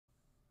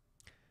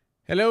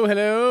Hello,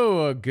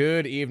 hello.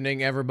 Good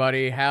evening,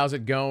 everybody. How's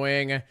it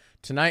going?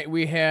 Tonight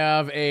we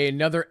have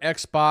another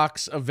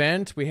Xbox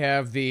event. We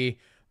have the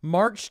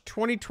March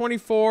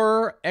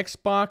 2024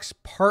 Xbox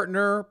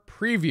Partner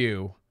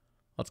Preview.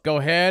 Let's go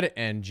ahead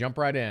and jump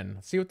right in.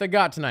 Let's see what they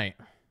got tonight.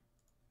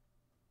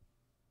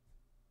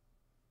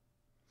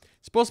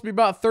 It's supposed to be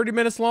about 30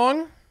 minutes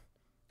long.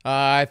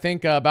 I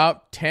think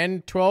about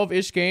 10,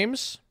 12-ish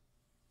games.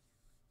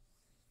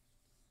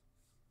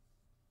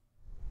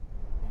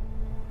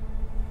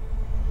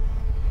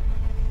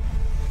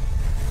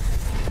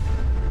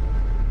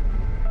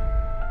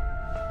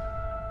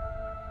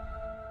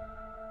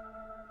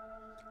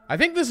 I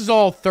think this is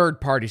all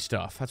third-party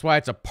stuff. That's why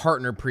it's a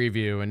partner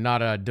preview and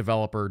not a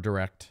developer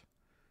direct.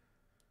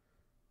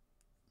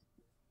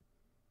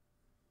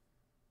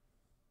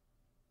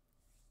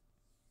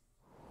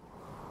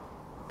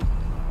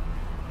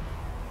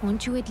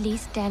 Won't you at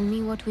least tell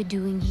me what we're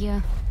doing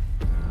here?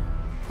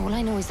 All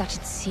I know is that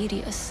it's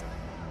serious.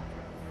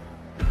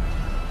 It's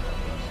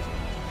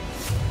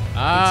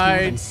more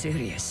than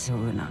serious,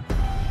 Soruna.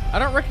 I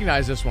don't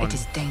recognize this one. It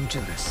is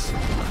dangerous.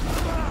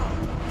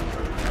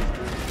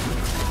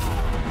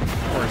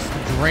 Or it's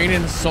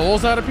draining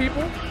souls out of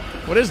people?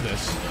 What is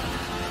this?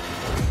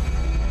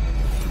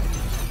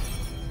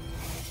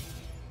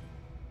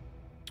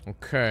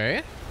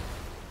 Okay.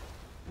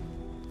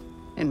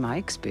 In my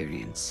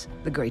experience,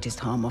 the greatest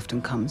harm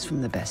often comes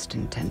from the best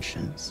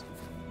intentions.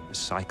 The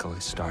cycle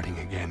is starting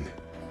again.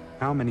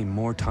 How many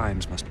more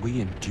times must we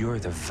endure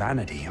the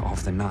vanity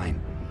of the Nine?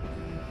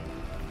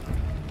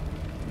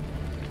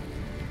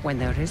 When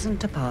there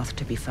isn't a path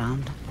to be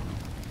found.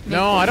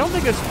 No, I don't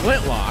think it's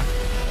Flintlock.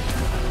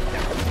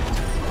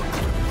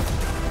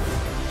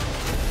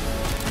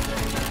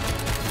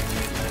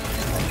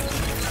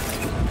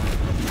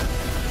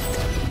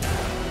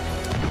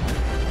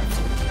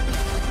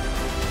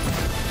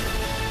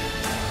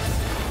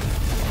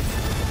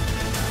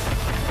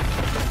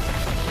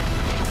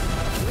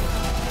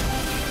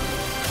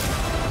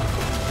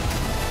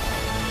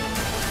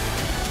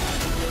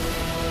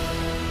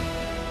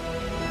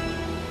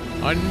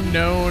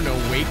 Unknown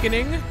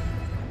Awakening?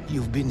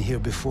 You've been here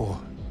before,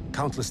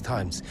 countless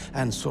times,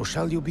 and so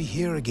shall you be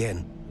here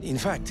again. In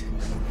fact,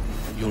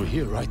 you're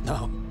here right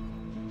now.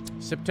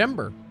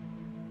 September.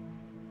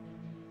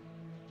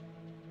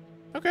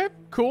 Okay,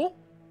 cool.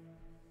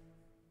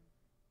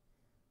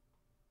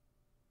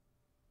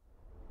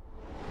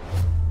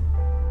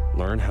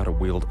 Learn how to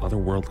wield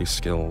otherworldly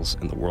skills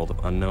in the world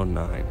of Unknown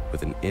 9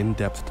 with an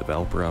in-depth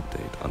developer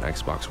update on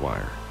Xbox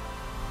Wire.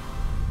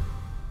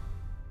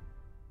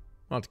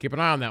 I'll have to keep an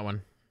eye on that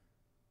one.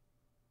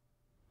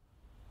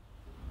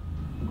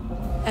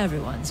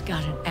 Everyone's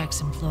got an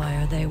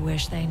ex-employer they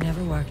wish they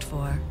never worked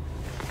for.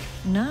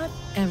 Not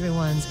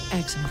everyone's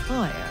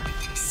ex-employer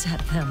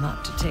set them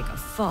up to take a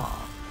fall.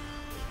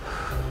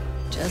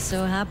 Just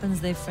so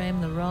happens they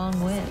framed the wrong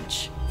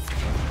witch.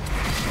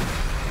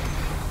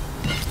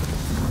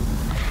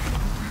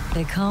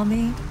 They call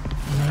me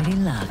Lady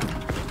Luck,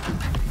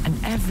 and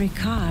every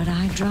card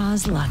I draw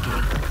is lucky.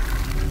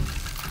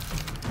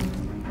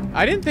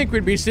 I didn't think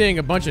we'd be seeing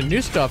a bunch of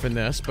new stuff in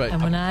this, but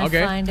And when I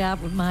okay. find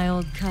out what my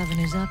old coven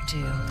is up to,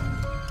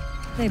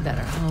 they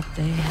better hope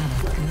they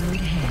have a good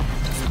hand.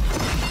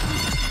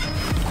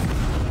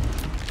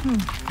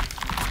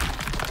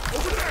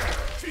 Over there!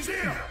 She's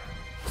here!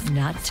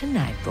 Not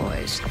tonight,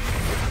 boys.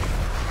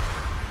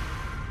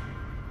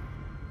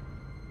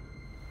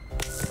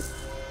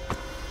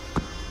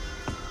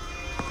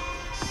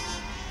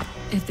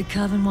 If the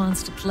coven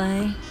wants to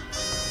play,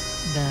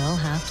 they'll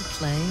have to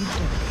play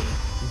dirty.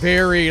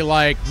 Very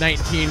like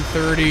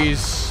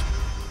 1930s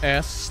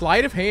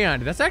sleight of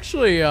hand. That's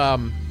actually a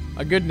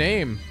good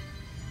name.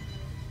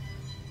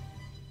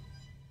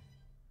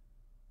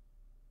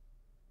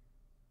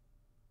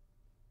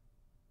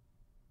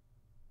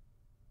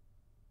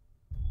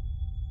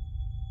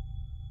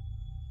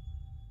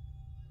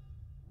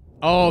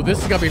 Oh,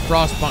 this is gonna be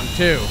Frostpunk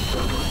too.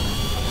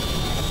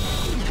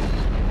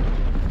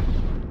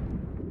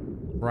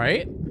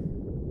 Right?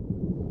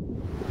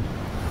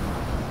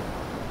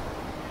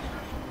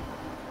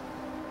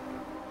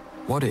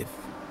 What if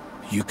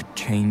you could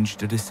change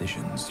the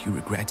decisions you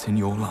regret in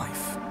your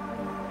life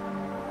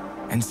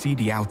and see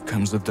the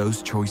outcomes of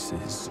those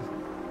choices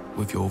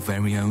with your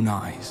very own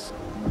eyes?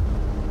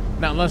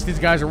 Not unless these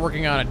guys are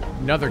working on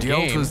another The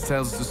game. Altars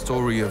tells the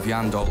story of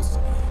Yandals,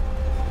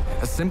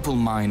 a simple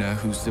miner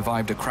who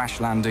survived a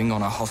crash landing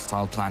on a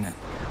hostile planet.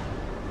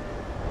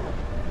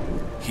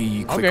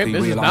 He quickly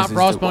this is not realizes that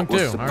Frostpunk what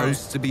was 2. All right.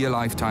 supposed to be a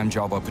lifetime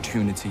job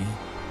opportunity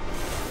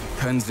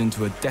turns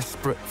into a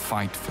desperate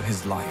fight for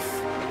his life.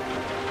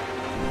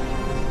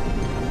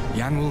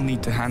 Yan will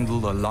need to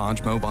handle a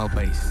large mobile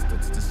base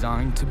that's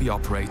designed to be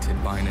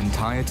operated by an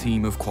entire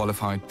team of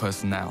qualified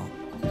personnel.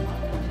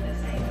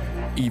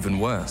 Even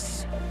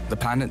worse, the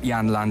planet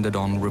Yan landed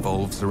on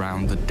revolves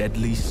around the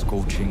deadly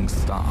scorching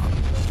star.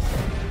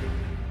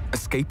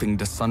 Escaping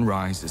the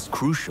sunrise is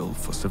crucial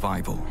for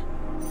survival.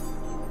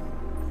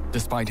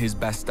 Despite his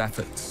best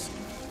efforts,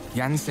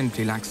 Jan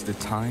simply lacks the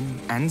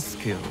time and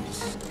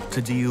skills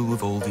to deal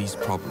with all these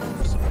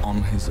problems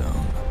on his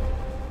own.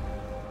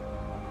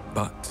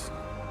 But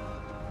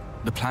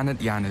the planet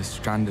Jan is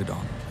stranded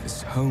on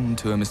is home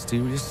to a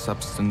mysterious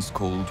substance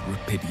called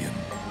Rapidium.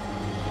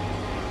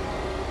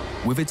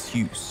 With its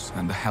use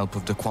and the help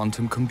of the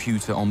quantum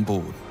computer on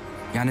board,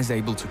 Jan is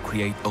able to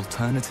create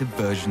alternative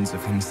versions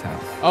of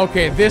himself.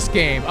 Okay, this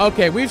game.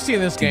 Okay, we've seen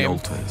this game. The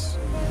Alters.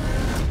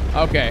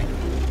 Okay.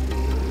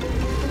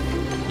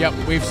 Yep,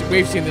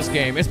 we've seen this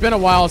game. It's been a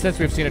while since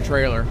we've seen a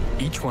trailer.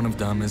 Each one of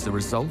them is a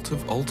result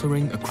of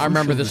altering a crucial I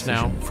remember this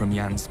now. decision from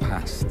Jan's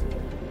past.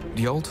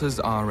 The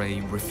Alters are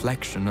a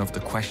reflection of the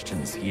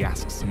questions he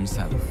asks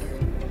himself.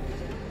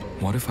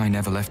 What if I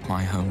never left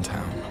my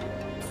hometown?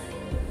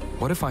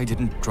 What if I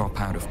didn't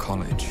drop out of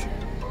college?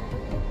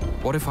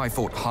 What if I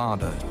fought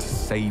harder to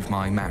save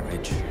my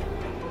marriage?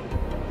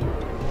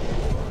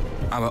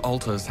 Our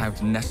Alters have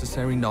the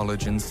necessary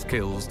knowledge and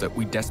skills that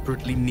we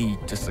desperately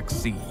need to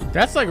succeed.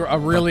 That's like a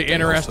really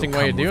interesting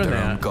way of doing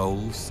their own that.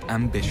 goals,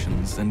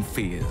 ambitions, and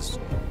fears,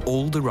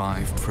 all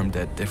derived from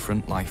their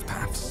different life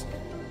paths.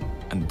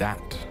 And that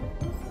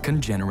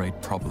can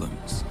generate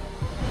problems.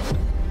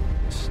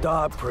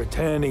 Stop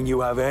pretending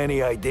you have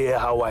any idea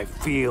how I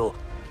feel.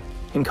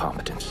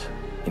 Incompetence,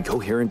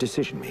 incoherent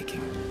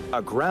decision-making,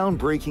 a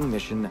groundbreaking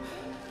mission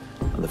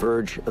on the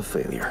verge of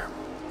failure.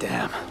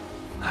 Damn.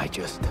 I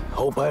just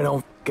hope I don't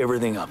f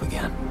everything up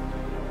again.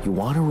 You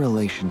want a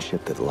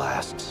relationship that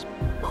lasts.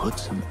 Put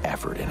some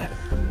effort in it.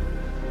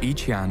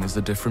 Each Jan is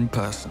a different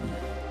person.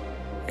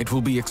 It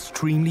will be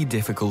extremely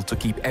difficult to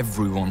keep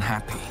everyone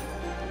happy.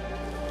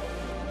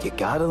 You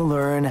gotta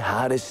learn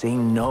how to say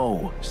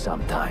no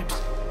sometimes.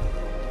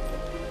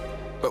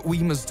 But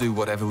we must do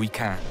whatever we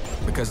can,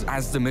 because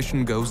as the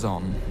mission goes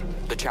on,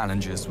 the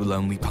challenges will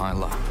only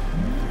pile up.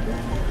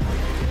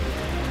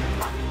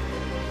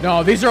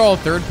 No, these are all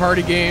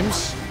third-party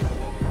games.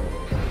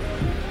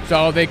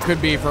 So they could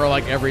be for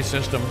like every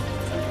system.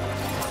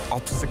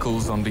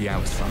 Obstacles on the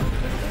outside.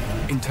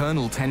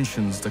 Internal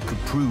tensions that could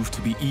prove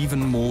to be even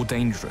more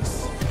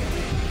dangerous.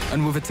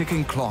 And with a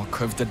ticking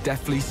clock of the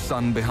deathly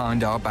sun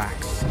behind our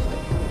backs,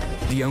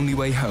 the only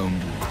way home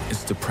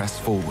is to press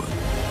forward.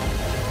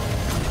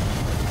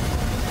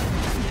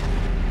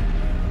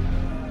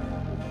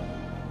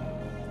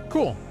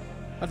 Cool.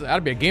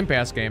 That'd be a Game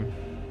Pass game.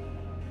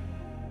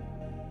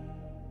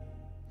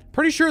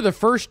 Pretty sure the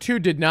first two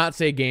did not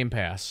say Game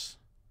Pass.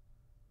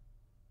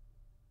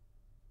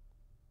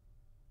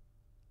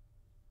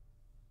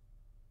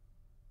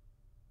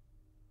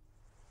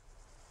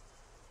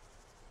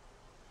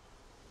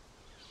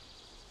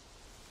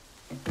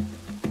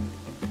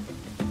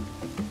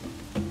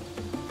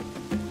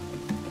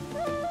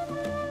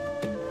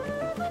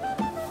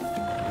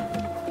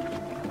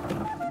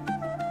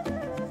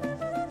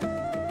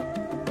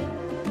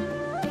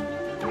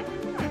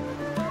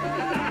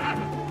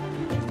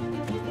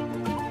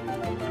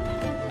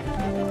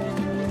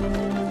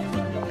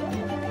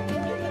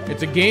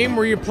 It's a game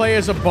where you play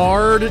as a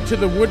bard to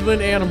the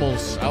woodland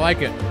animals. I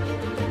like it.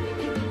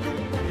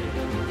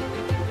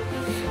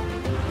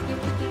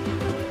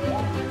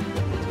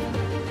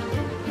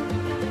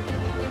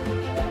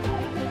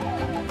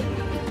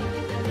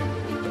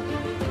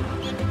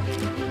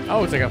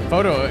 Oh, it's like a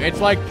photo. It's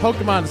like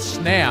Pokemon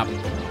Snap,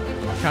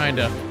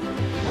 kinda.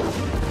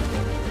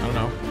 I don't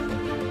know.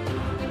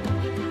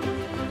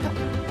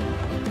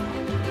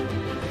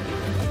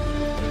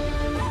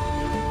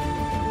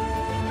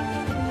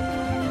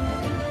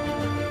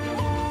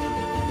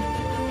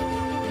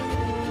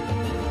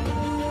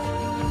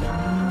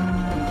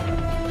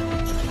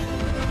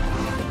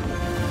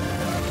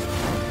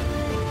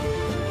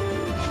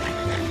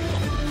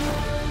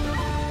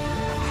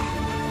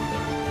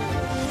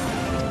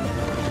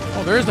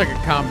 Oh, there is like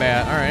a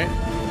combat. All right.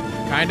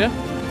 Kinda.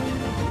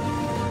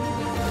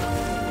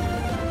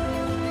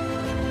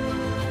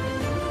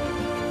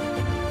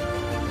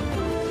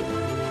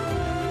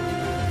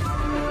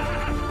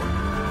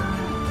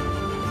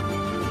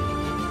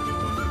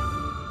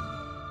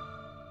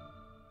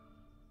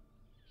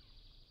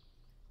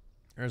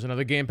 There's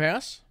another Game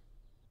Pass.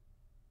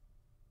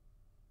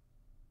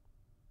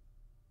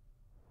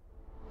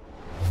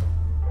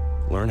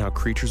 Learn how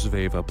Creatures of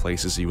Ava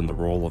places you in the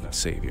role of a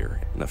savior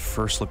in a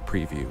first look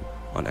preview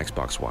on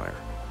Xbox Wire.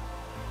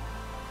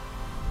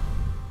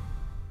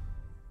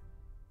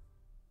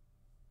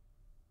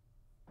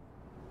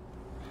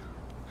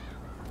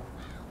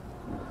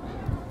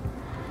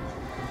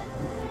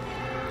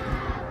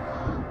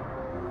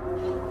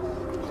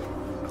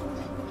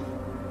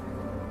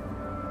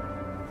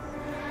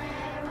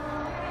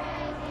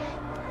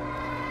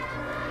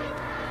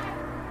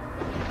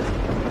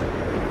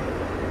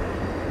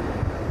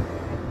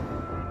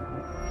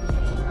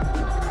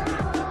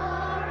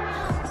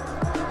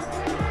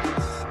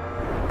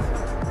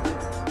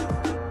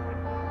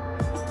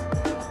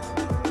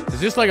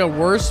 Is this like a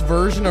worse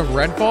version of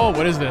Redfall?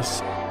 What is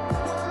this?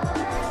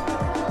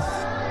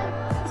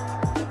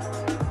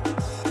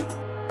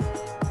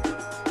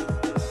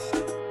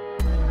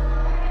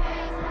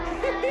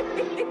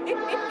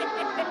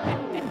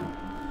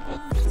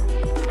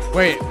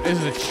 Wait,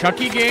 is it a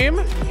Chucky game?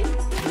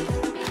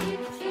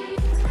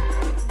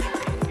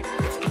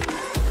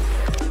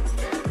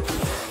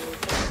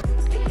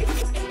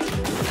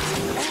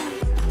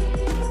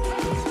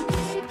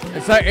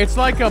 It's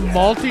like a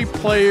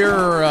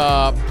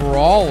multiplayer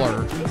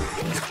brawler.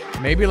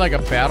 Maybe like a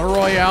battle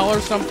royale or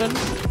something.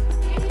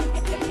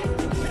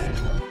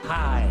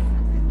 Hi,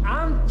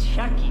 I'm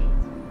Chucky,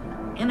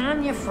 and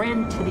I'm your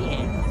friend to the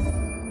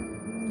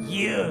end.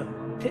 You.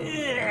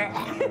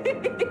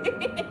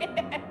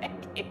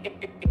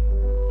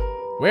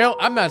 Well,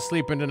 I'm not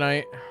sleeping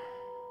tonight.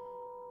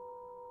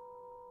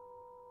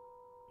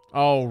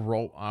 Oh,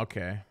 roll.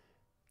 Okay.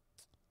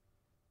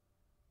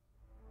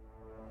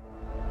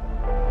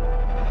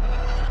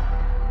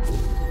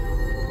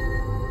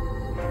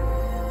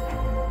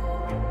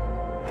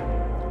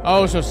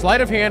 Oh, so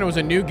Sleight of Hand was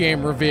a new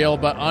game reveal,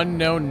 but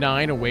Unknown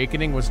 9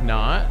 Awakening was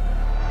not?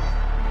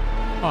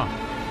 Huh.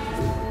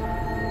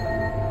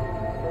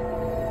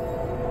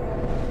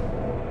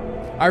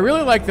 I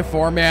really like the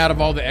format of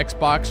all the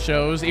Xbox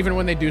shows, even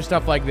when they do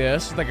stuff like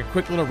this. It's like a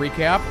quick little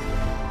recap.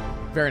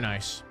 Very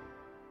nice.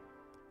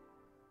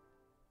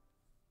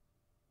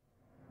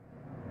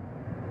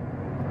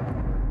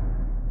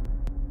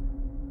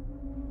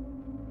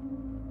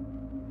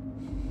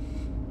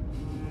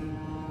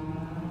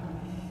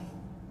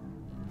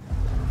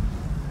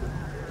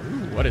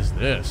 What is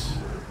this?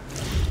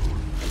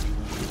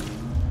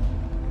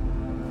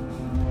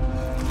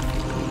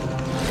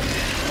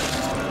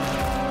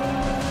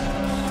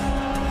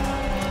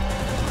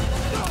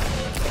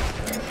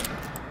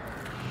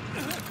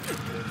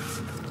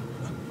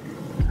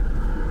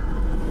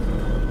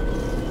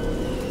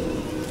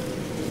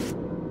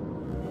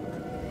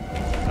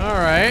 All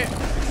right,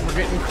 we're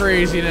getting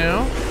crazy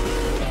now.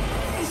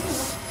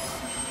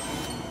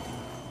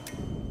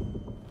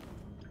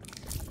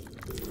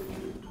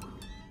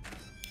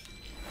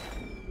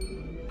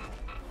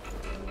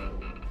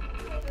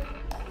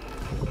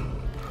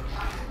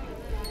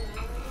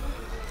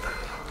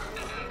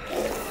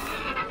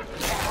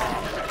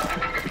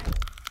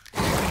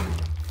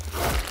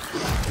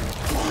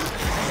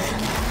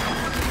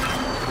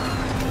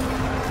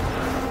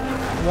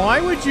 Why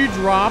would you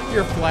drop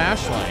your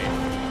flashlight?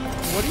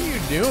 What are you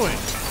doing?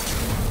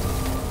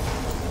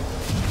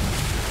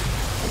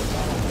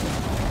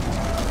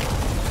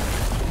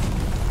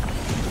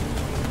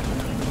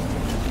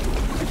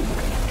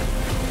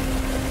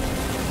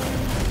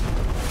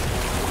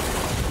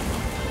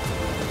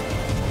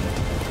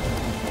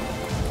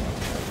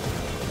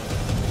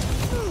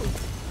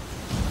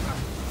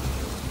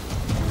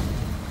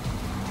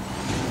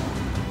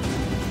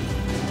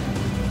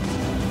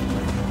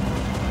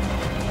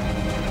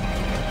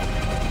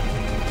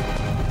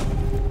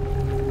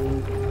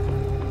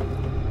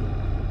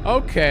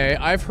 Okay,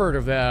 I've heard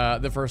of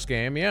the first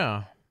game,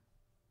 yeah.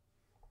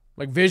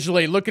 Like,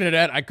 visually looking at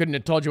it, I couldn't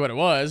have told you what it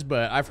was,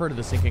 but I've heard of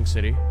the Sinking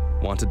City.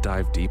 Want to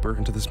dive deeper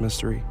into this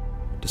mystery?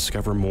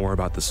 Discover more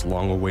about this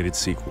long-awaited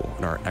sequel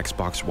in our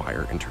Xbox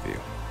Wire interview.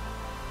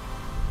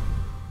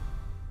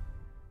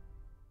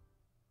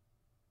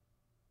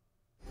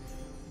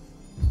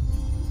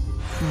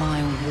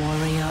 My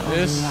warrior of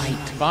This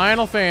light.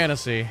 Final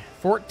Fantasy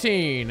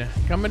 14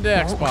 coming to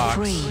Xbox.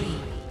 Free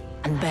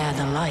and bear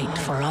the light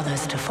for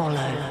others to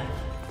follow.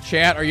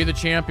 Chat, are you the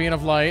champion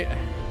of light?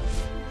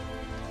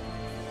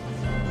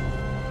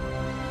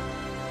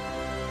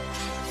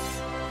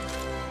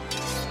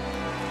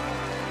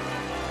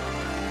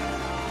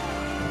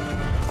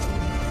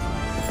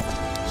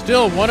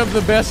 Still one of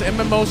the best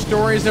MMO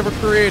stories ever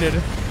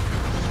created.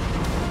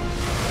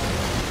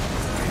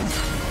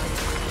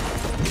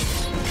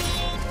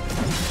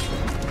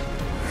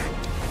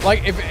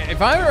 Like,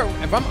 if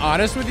I'm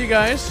honest with you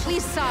guys,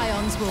 We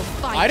Scions will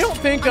fight. I don't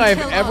think I've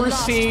until our ever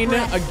last seen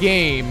breath. a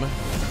game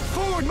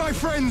Forward, my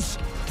friends,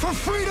 for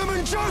freedom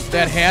and justice.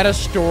 that had a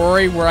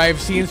story where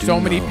I've seen so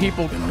many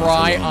people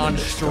cry on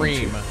this,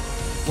 stream.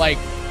 Like,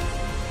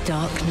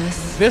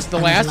 Darkness. the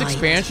and last light,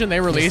 expansion they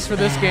released for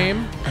this despair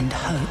game, and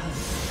hope.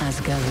 As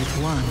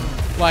goeth one,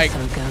 like, so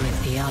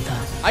goeth the other.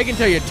 I can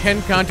tell you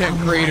 10 content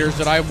creators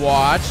that I've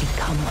watched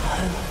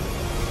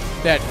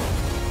that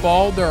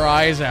bawled their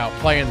eyes out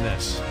playing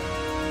this.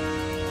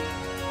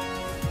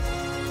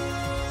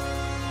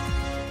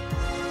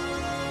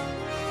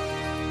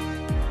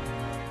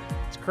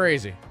 It's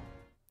crazy.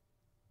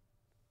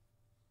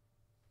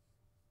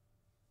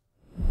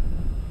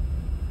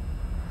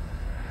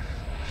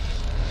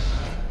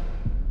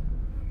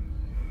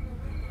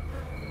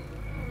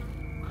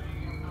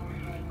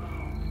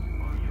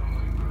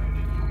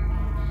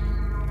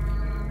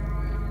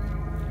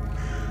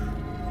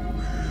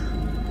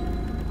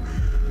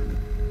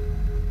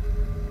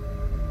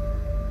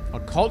 A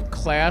cult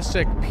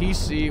classic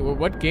PC. Well,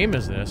 what game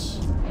is this?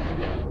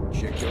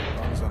 Check your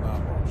guns and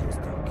ammo just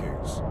in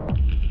case.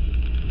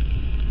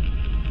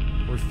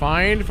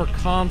 Refined for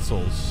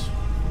consoles.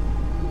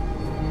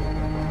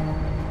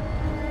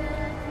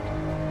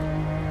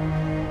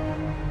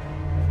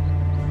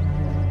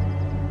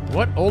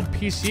 What old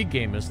PC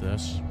game is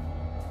this?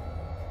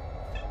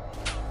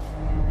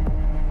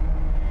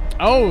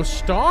 Oh,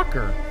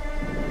 Stalker.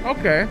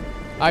 Okay.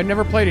 I've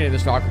never played any of the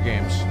Stalker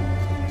games.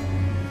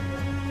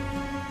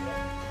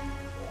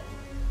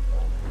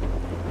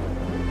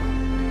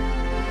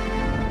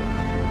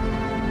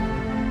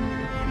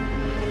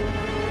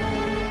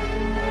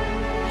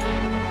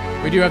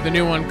 We do have the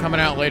new one coming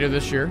out later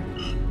this year.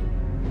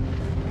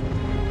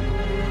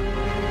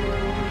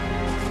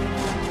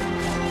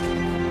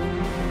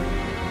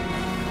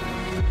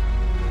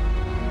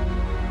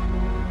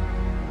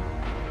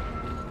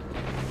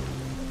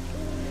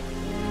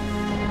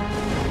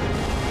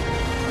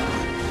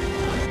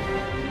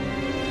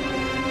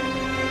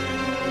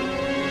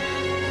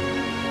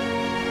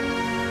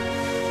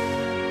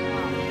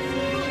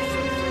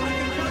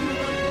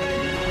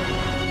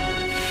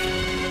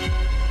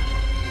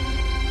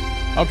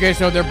 Okay,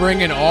 so they're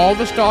bringing all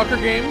the Stalker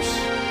games?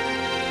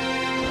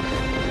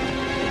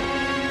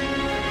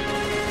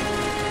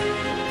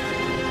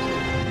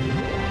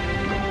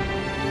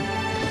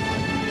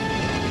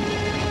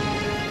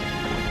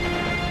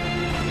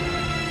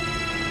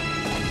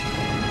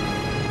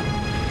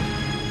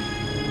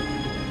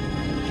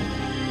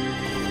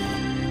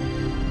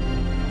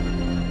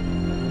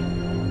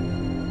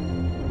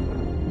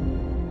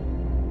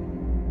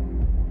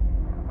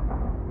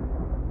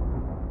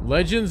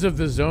 Legends of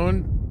the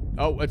Zone.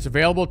 Oh, it's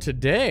available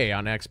today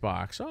on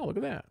Xbox. Oh, look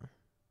at that.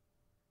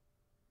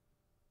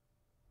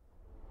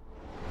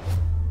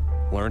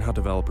 Learn how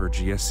developer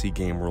GSC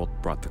Game World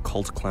brought the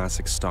cult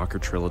classic Stalker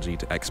trilogy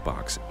to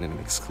Xbox in an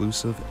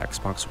exclusive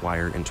Xbox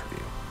Wire interview.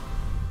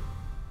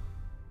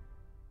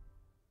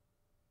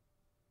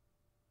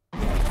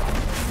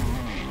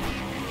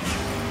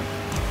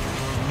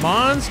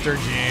 Monster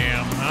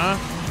Jam, huh?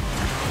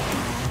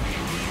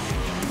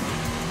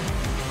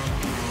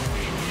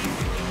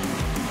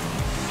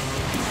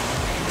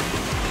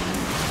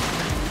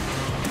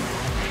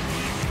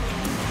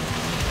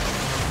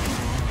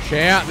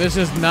 Yeah, this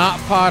is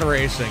not pod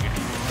racing.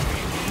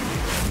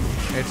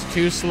 It's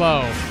too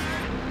slow.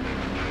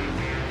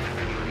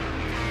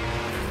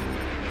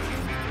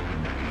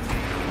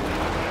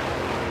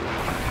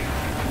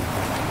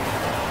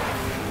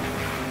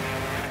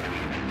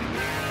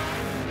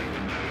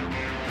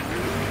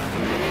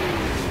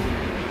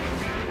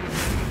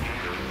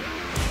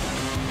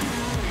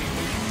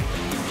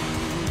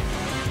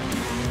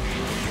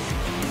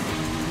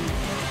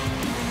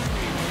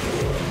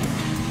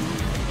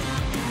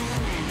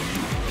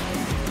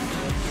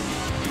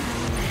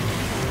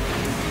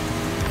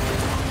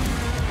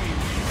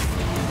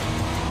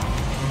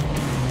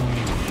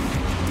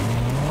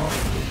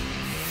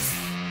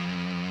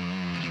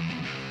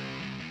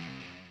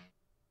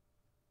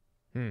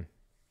 Hmm.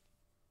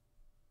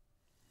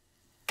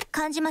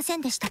 感じませ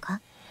んでした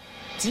か？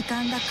時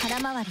間が空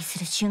回りす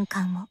る瞬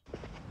間を。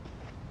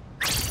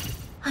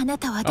あな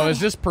たは誰？ Oh,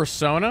 is this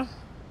Persona?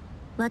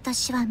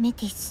 私はメ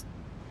ティス。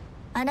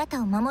あなた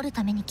を守る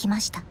ために来ま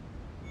した。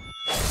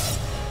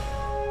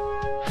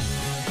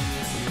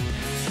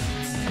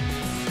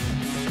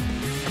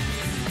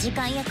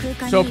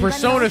So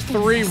Persona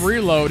 3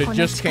 Reloaded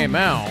just came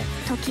out.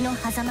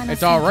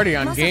 It's already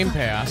on Game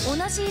Pass.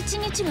 同じ一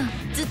日が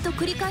ずっと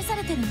繰り返さ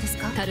れてるんです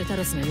か？タルタ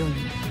ロスのように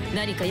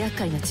何か厄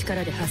介な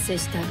力で発生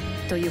した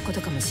というこ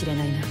とかもしれ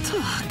ないな。た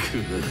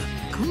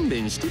く訓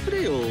練してく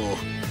れよ。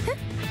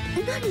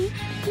何？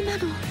今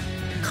の。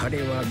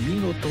彼は見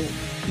事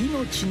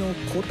命の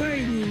答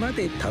えにま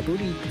でたど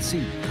り着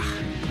い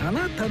た。あ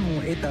なた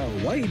の得た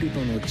ワイル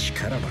ドの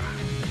力は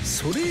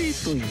それへ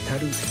と至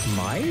る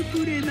前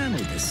触れなの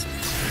です。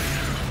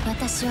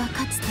私は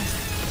かつて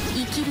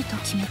生きると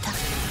決めた。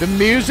 The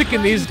music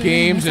in these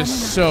games is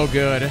so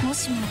good. も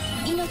しも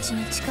命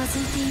に近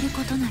づいている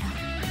ことなら、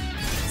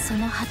そ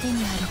の果て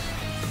にある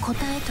答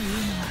えという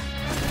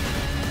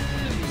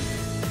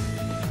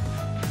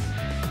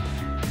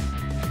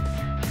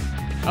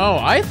のは。Oh,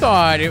 I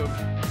thought it.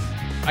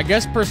 I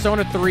guess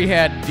Persona 3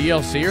 had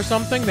DLC or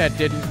something that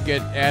didn't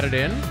get added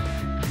in.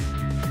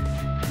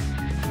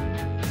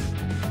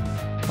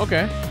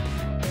 Okay.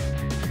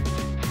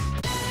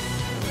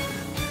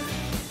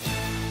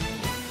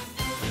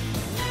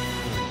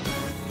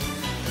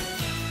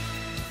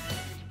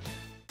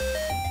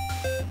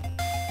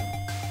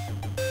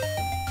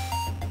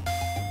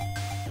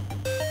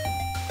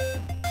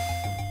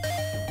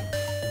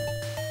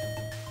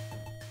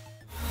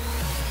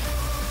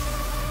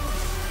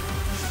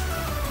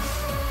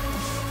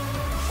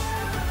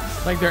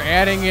 Like they're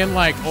adding in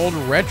like old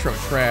retro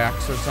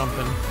tracks or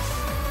something.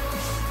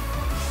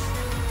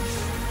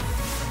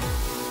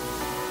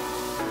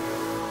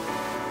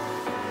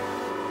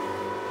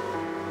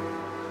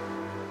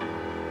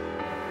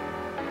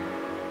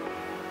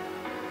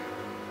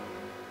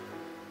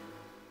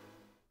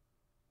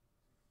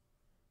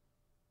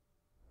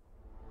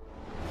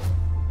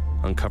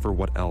 Uncover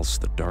what else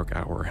the Dark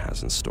Hour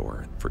has in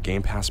store for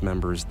Game Pass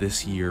members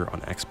this year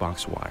on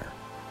Xbox Wire.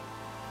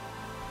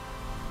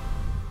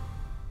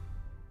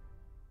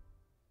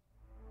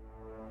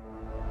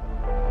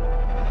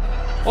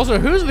 Also,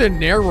 who's the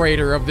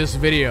narrator of this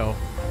video?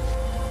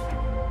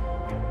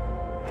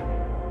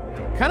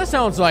 Kind of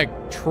sounds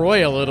like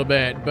Troy a little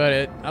bit,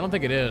 but I don't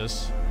think it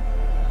is.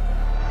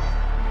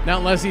 Not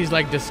unless he's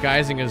like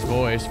disguising his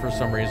voice for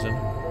some reason.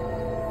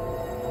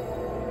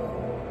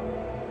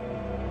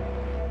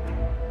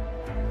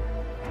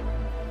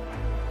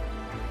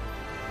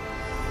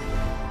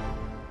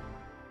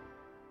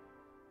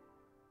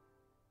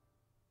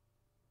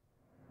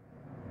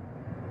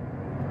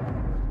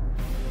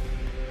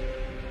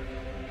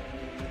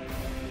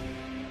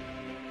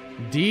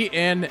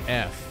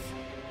 DNF.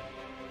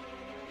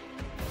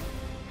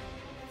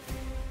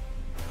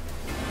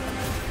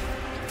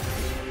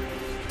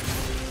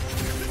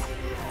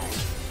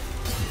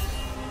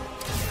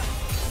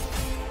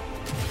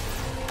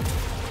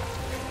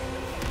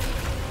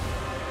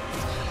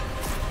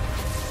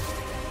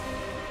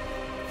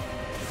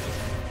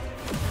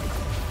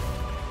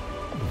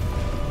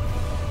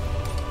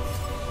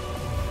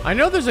 I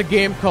know there's a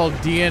game called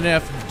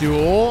DNF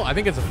Duel. I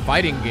think it's a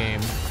fighting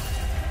game.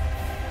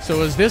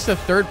 So is this a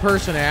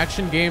third-person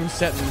action game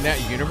set in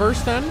that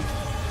universe then?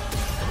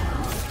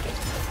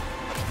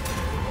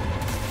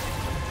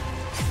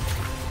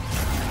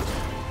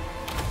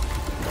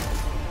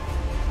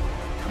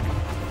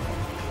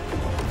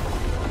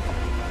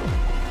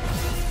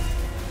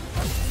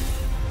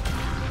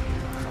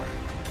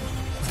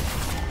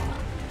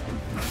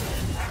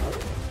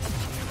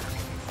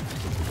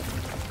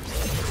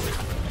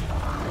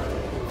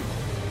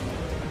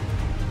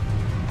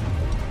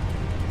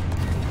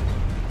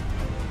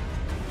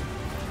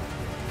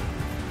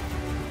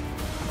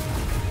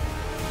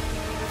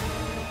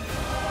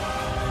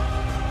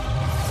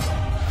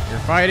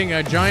 Fighting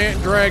a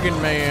giant dragon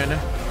man.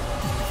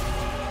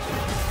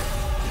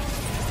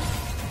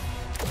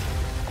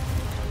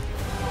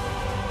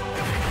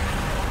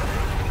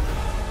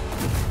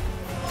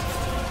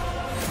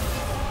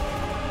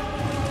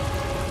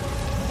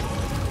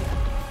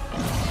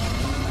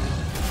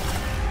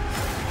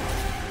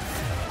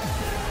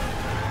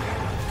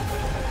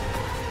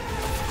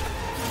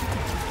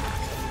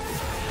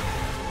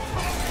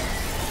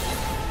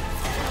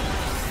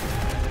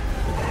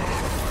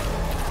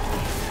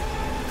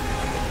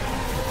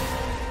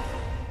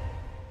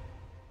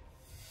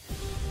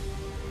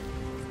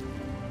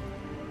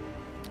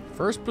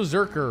 First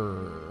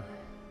Berserker.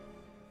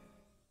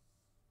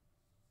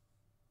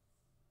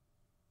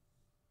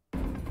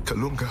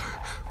 Kalunga,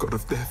 God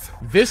of Death.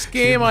 This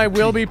game I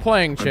will be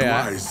playing,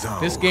 chat.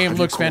 This game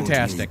looks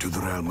fantastic. To the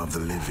realm of the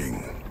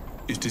living.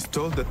 It is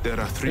told that there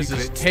are three. This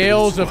is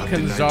Tales of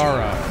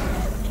Kenzara.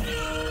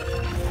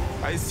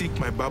 I seek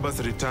my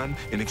Baba's return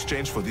in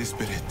exchange for these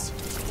spirits.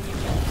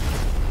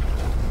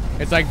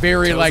 It's like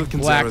very like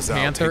Black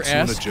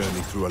Panther-esque. A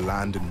journey through a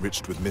land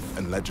enriched with myth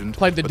and legend.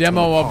 Played the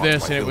demo of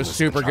this and it was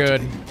super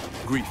good.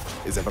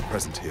 Grief is ever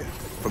present here,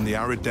 from the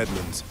arid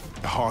deadlands,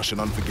 the harsh and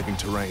unforgiving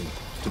terrain,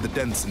 to the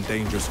dense and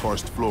dangerous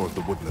forest floor of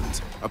the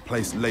woodlands, a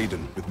place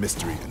laden with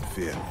mystery and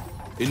fear.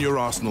 In your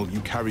arsenal,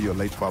 you carry your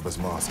late Baba's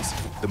masks.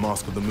 The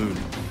Mask of the Moon,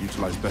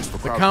 utilized best for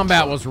crowd control. The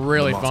combat was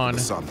really fun. fun. The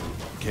Sun,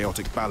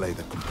 chaotic ballet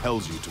that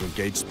compels you to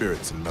engage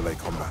spirits in melee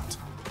combat.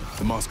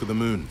 The Mask of the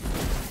Moon,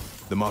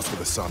 the Mask of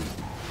the Sun.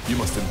 You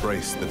must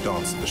embrace the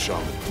dance of the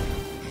shaman.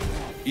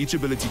 Each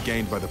ability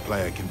gained by the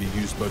player can be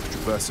used both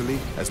traversally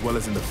as well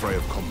as in the fray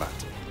of combat.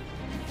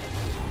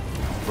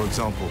 For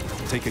example,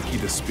 take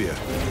Akida's spear.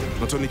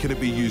 Not only can it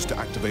be used to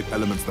activate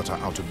elements that are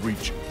out of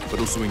reach, but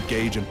also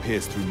engage and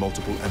pierce through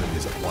multiple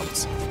enemies at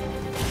once.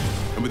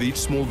 And with each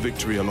small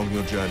victory along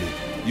your journey,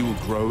 you will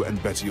grow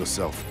and better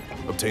yourself,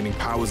 obtaining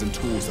powers and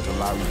tools that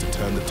allow you to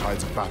turn the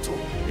tides of battle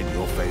in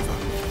your favor.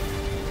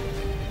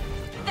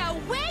 The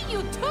way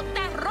you took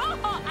that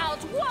Rojo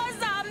out was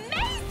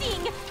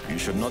amazing! You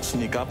should not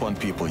sneak up on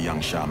people,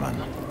 young shaman.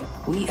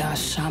 We are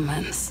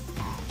shamans,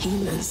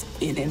 healers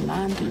in a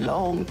land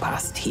long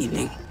past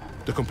healing.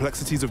 The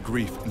complexities of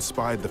grief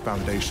inspired the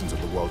foundations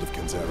of the world of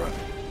Kenzera.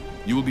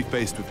 You will be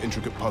faced with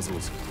intricate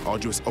puzzles,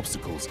 arduous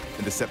obstacles,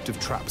 and deceptive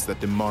traps that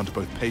demand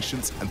both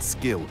patience and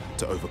skill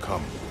to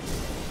overcome.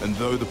 And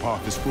though the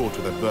path is fraught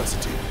with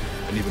adversity,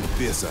 an even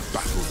fiercer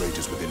battle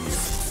rages within you.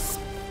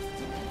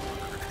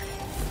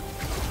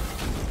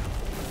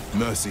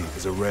 Mercy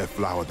is a rare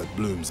flower that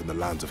blooms in the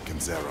lands of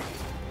Kenzera.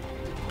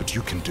 But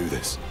you can do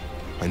this.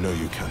 I know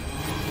you can.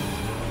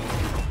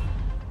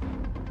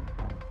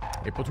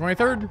 April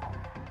 23rd.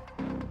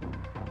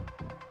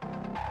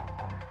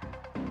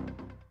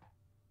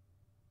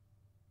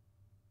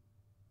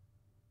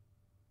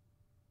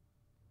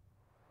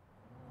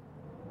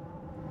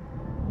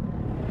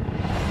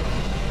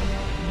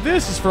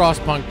 This is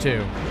Frostpunk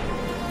 2.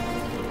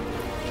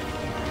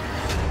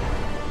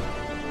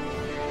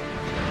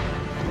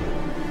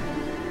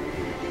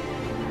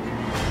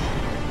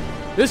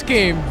 This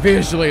game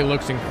visually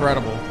looks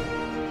incredible.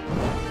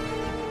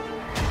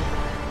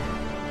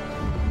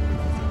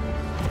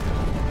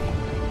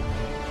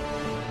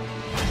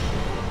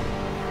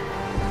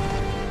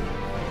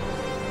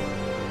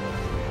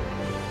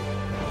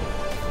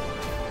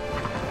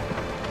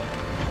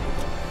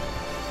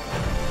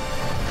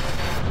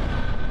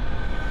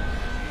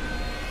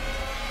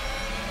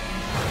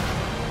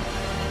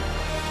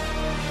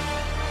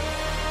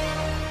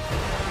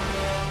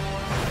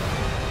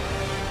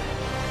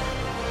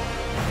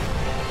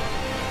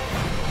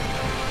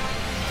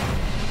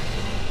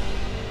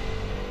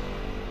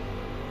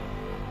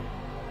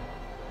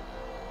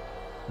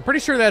 I'm pretty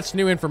sure that's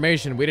new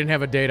information. We didn't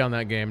have a date on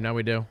that game. Now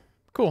we do.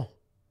 Cool.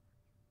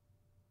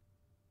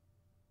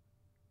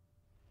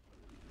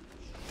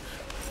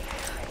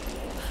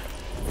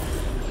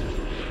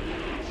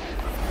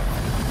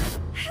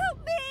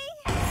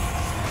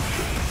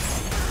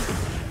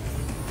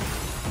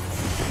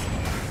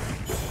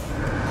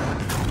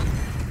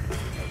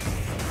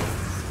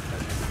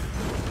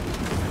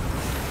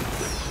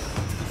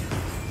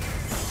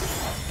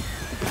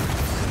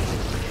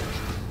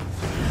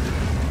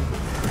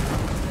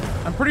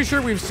 I'm pretty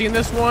sure we've seen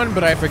this one,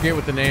 but I forget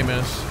what the name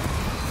is.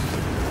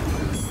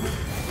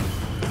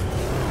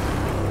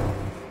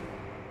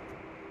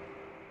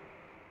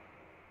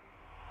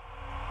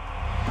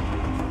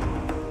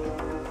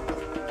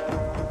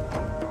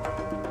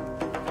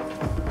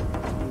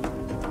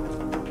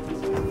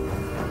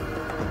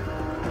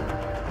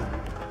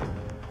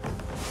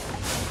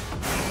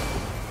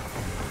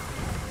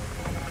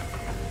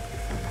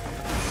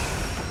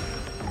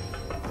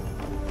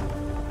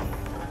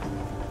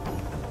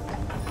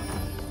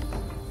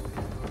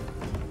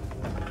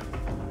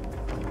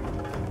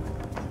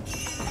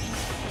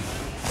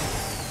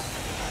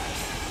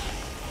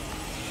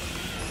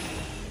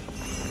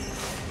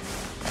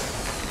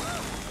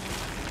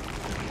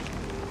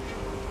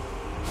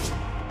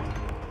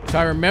 So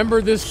I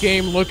remember this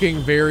game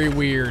looking very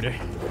weird.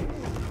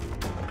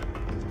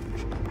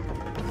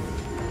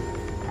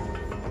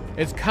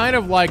 It's kind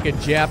of like a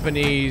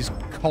Japanese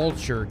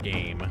culture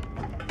game.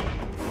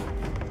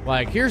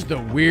 Like, here's the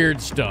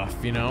weird stuff,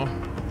 you know?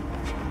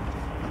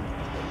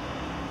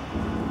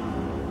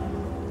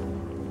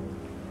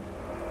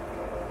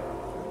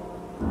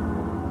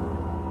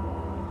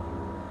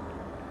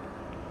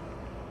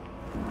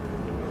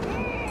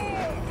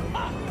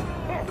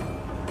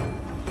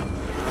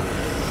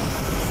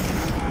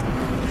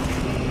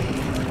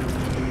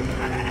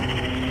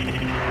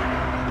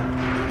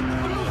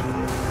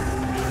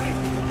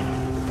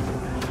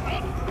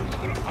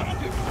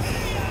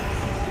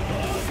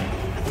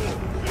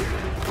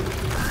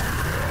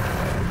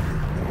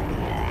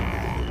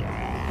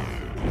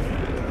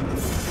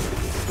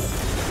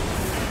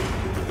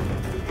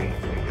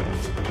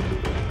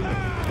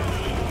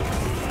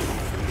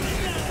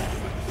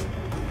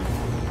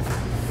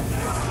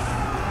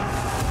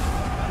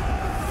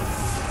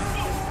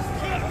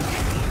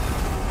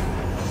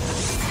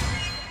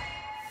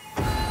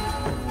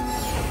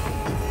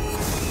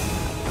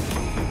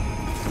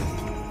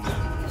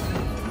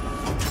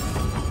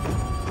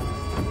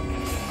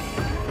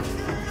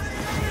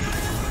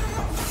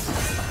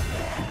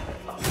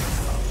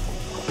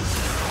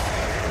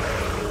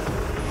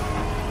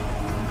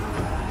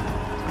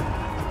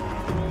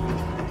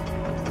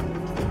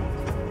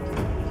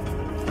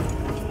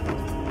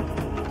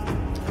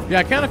 Yeah,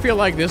 I kind of feel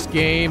like this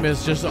game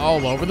is just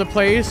all over the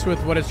place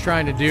with what it's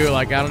trying to do.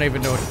 Like, I don't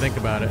even know what to think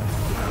about it.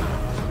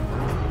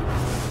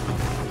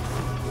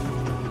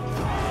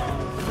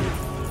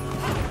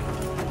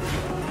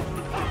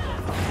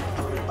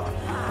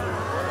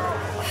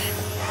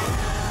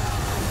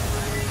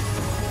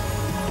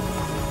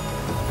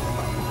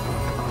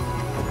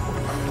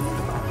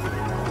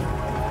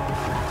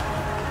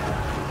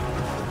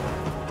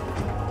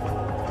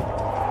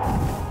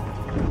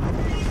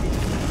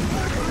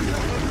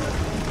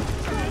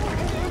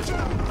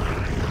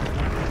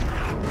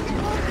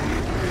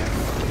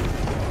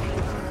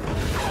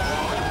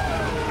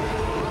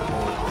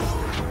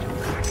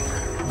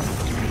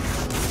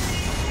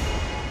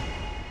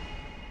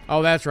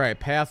 Oh, that's right.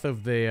 Path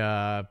of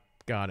the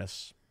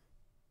Goddess.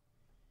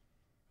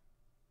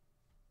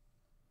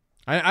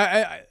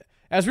 I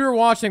as we were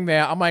watching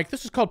that, I'm like,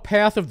 this is called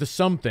Path of the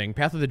something.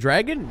 Path of the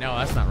Dragon? No,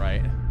 that's not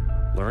right.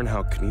 Learn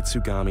how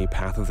Kunitsugami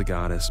Path of the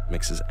Goddess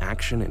mixes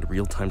action and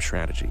real-time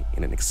strategy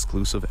in an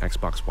exclusive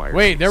Xbox Wire.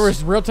 Wait, there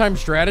was real-time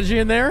strategy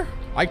in there?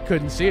 I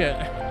couldn't see it.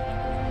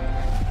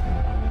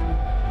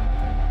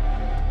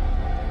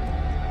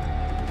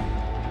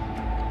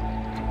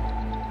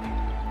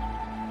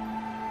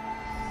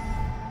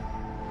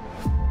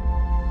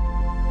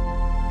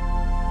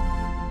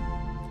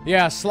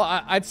 Yeah,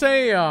 I'd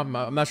say, I'm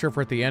not sure if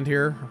we're at the end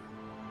here.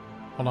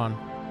 Hold on.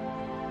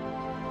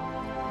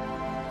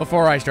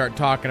 Before I start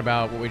talking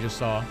about what we just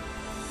saw.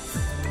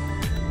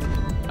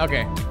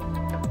 Okay.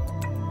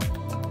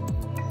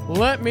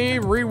 Let me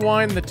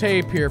rewind the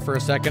tape here for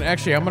a second.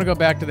 Actually, I'm gonna go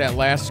back to that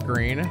last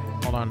screen.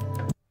 Hold on.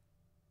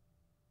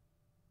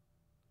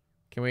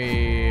 Can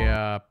we,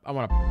 I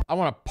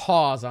wanna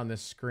pause on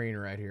this screen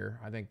right here.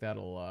 I think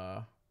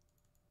that'll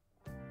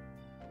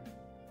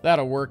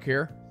work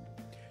here.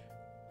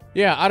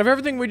 Yeah, out of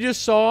everything we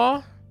just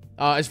saw,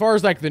 as far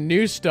as like the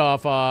new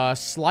stuff,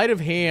 Sleight of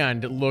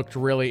Hand looked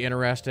really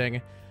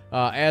interesting,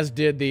 as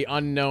did the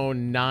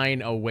Unknown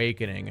 9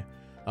 Awakening.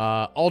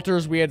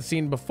 Altars we had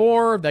seen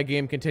before, that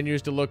game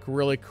continues to look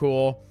really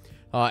cool.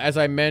 As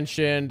I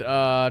mentioned,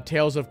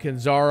 Tales of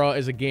Kinzara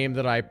is a game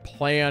that I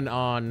plan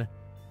on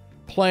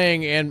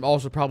playing and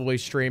also probably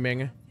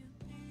streaming.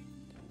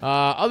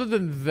 Other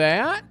than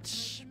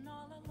that,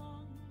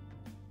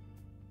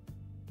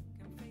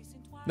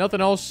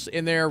 nothing else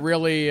in there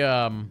really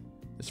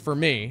It's for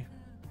me.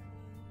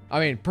 I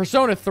mean,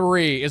 Persona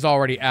 3 is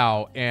already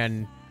out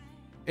and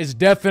is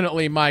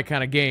definitely my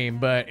kind of game,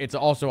 but it's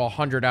also a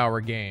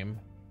 100-hour game.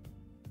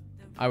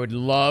 I would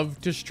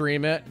love to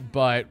stream it,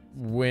 but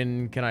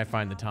when can I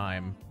find the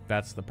time?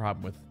 That's the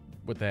problem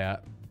with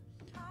that.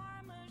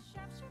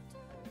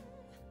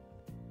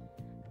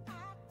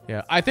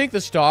 Yeah, I think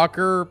the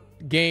Stalker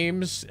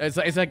games,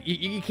 it's like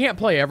you can't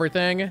play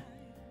everything.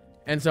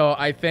 And so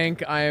I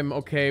think I'm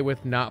okay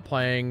with not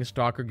playing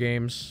Stalker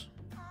games.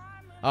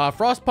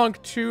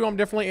 Frostpunk 2, I'm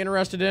definitely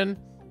interested in.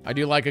 I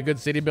do like a good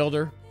city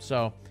builder,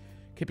 so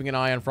keeping an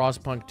eye on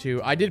Frostpunk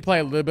 2. I did play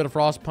a little bit of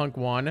Frostpunk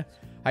 1.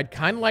 I'd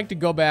kind of like to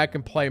go back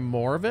and play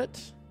more of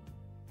it.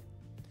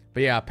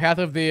 But yeah, Path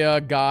of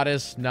the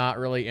Goddess, not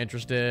really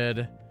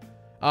interested.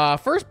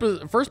 First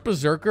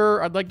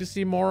Berserker, I'd like to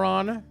see more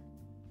on.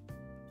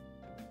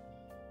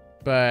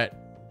 But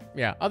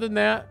yeah, other than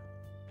that,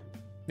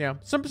 yeah,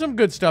 some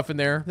good stuff in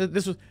there.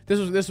 This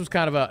was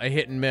kind of a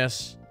hit and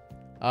miss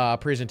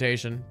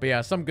presentation. But yeah,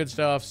 some good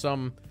stuff,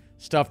 some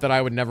stuff that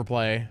I would never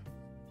play.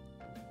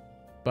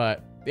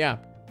 But yeah,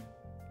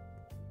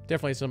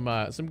 definitely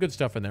some good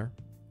stuff in there.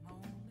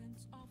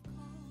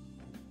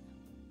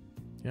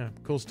 Yeah,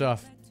 cool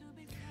stuff.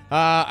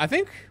 I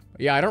think,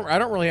 yeah, I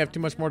don't really have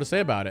too much more to say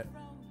about it.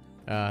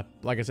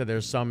 Like I said,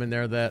 there's some in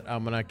there that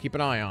I'm gonna keep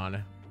an eye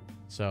on.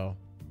 So,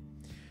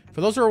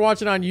 for those who are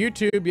watching on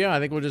YouTube, yeah, I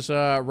think we'll just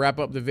wrap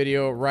up the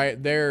video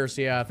right there.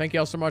 So yeah, thank you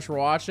all so much for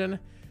watching,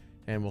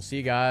 and we'll see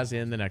you guys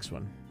in the next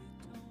one.